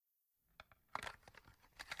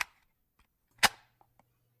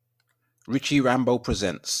Richie Rambo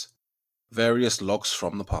presents various logs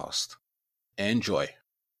from the past. Enjoy.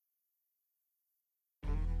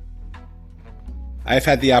 I've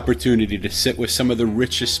had the opportunity to sit with some of the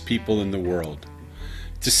richest people in the world,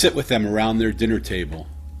 to sit with them around their dinner table,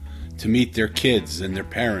 to meet their kids and their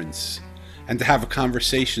parents, and to have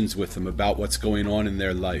conversations with them about what's going on in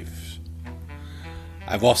their life.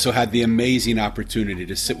 I've also had the amazing opportunity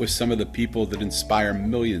to sit with some of the people that inspire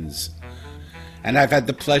millions, and I've had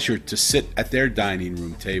the pleasure to sit at their dining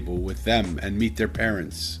room table with them and meet their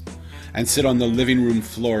parents, and sit on the living room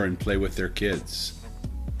floor and play with their kids.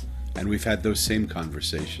 And we've had those same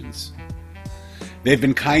conversations. They've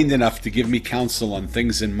been kind enough to give me counsel on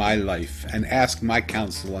things in my life and ask my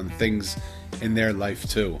counsel on things in their life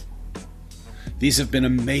too. These have been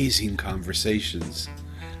amazing conversations,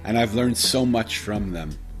 and I've learned so much from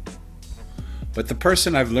them. But the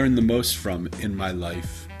person I've learned the most from in my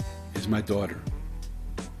life is my daughter.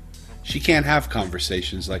 She can't have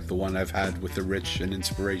conversations like the one I've had with the rich and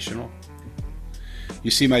inspirational.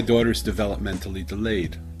 You see, my daughter's developmentally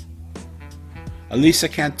delayed. Elisa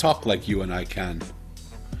can't talk like you and I can.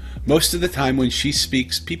 Most of the time when she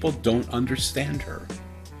speaks, people don't understand her.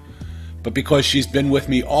 But because she's been with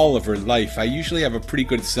me all of her life, I usually have a pretty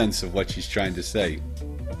good sense of what she's trying to say.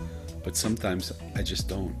 But sometimes I just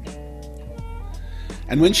don't.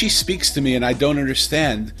 And when she speaks to me and I don't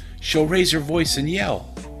understand, she'll raise her voice and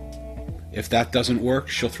yell. If that doesn't work,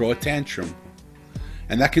 she'll throw a tantrum.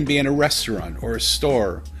 And that can be in a restaurant or a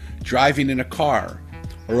store, driving in a car,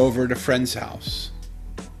 or over at a friend's house.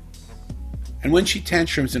 And when she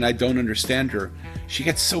tantrums and I don't understand her, she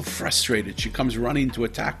gets so frustrated she comes running to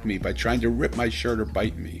attack me by trying to rip my shirt or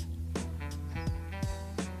bite me.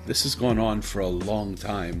 This has gone on for a long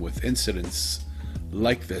time, with incidents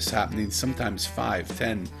like this happening sometimes 5,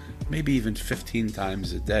 10, maybe even 15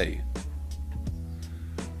 times a day.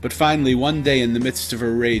 But finally, one day in the midst of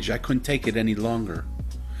her rage, I couldn't take it any longer.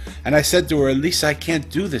 And I said to her, "Elisa, I can't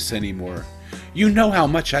do this anymore. You know how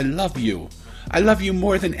much I love you. I love you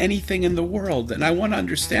more than anything in the world, and I want to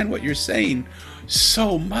understand what you're saying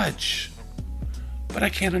so much. But I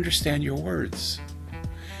can't understand your words.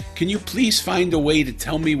 Can you please find a way to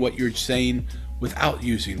tell me what you're saying without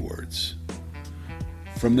using words?"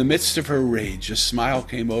 From the midst of her rage, a smile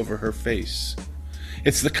came over her face.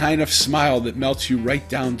 It's the kind of smile that melts you right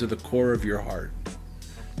down to the core of your heart.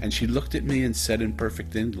 And she looked at me and said in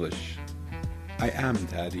perfect English, "I am,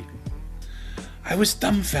 Daddy." I was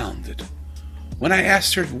dumbfounded. When I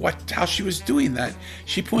asked her how she was doing that,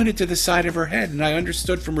 she pointed to the side of her head, and I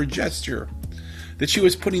understood from her gesture that she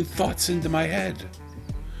was putting thoughts into my head.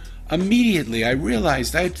 Immediately, I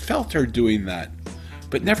realized I had felt her doing that,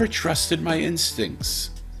 but never trusted my instincts.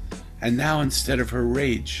 And now, instead of her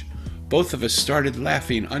rage, both of us started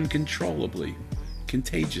laughing uncontrollably,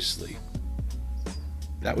 contagiously.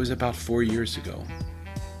 That was about 4 years ago.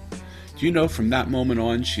 Do you know, from that moment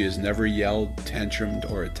on, she has never yelled,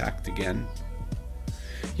 tantrumed, or attacked again?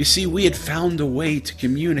 You see, we had found a way to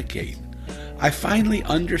communicate. I finally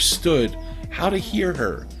understood how to hear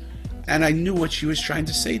her, and I knew what she was trying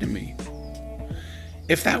to say to me.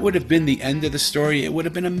 If that would have been the end of the story, it would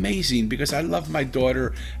have been amazing, because I love my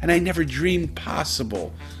daughter, and I never dreamed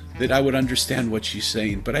possible that I would understand what she's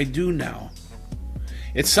saying, but I do now.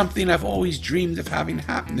 It's something I've always dreamed of having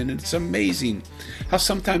happen, and it's amazing how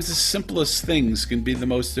sometimes the simplest things can be the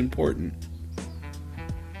most important.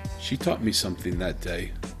 She taught me something that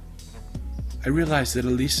day. I realized that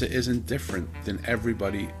Elisa isn't different than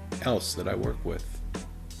everybody else that I work with.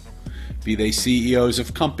 Be they CEOs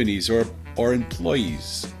of companies or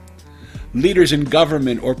employees, leaders in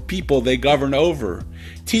government or people they govern over,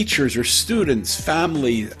 teachers or students,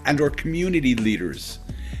 family and or community leaders.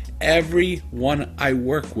 Everyone I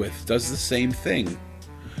work with does the same thing.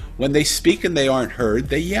 When they speak and they aren't heard,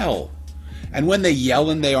 they yell. And when they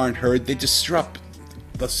yell and they aren't heard, they disrupt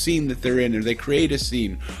the scene that they're in, or they create a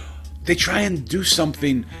scene. They try and do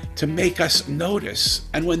something to make us notice.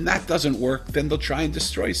 And when that doesn't work, then they'll try and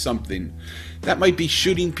destroy something. That might be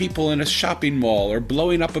shooting people in a shopping mall or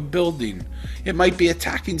blowing up a building. It might be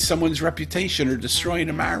attacking someone's reputation or destroying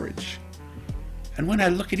a marriage. And when I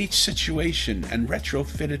look at each situation and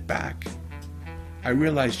retrofit it back, I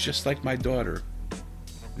realize, just like my daughter,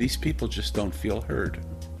 these people just don't feel heard.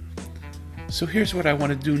 So here's what I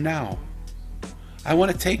want to do now. I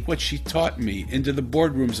want to take what she taught me into the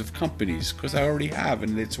boardrooms of companies, because I already have,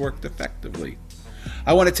 and it's worked effectively.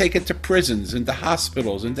 I want to take it to prisons, into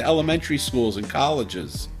hospitals, into elementary schools and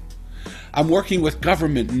colleges. I'm working with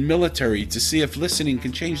government and military to see if listening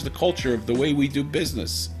can change the culture of the way we do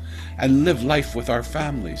business and live life with our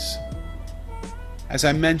families. As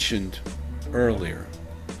I mentioned earlier,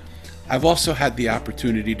 I've also had the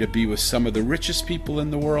opportunity to be with some of the richest people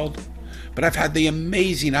in the world, but I've had the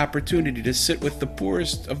amazing opportunity to sit with the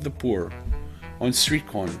poorest of the poor on street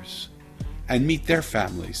corners and meet their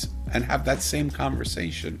families and have that same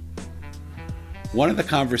conversation. One of the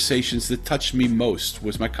conversations that touched me most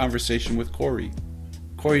was my conversation with Corey.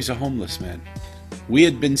 Corey's a homeless man. We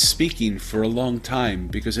had been speaking for a long time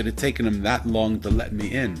because it had taken him that long to let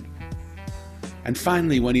me in. And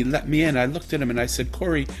finally, when he let me in, I looked at him and I said,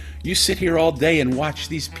 Corey, you sit here all day and watch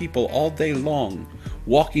these people all day long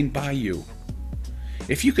walking by you.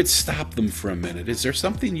 If you could stop them for a minute, is there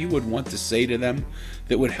something you would want to say to them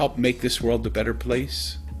that would help make this world a better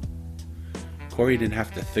place? Corey didn't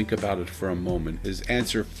have to think about it for a moment. His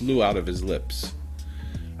answer flew out of his lips.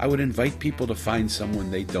 I would invite people to find someone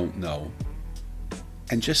they don't know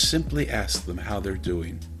and just simply ask them how they're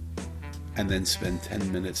doing, and then spend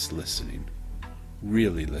 10 minutes listening,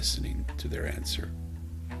 really listening to their answer.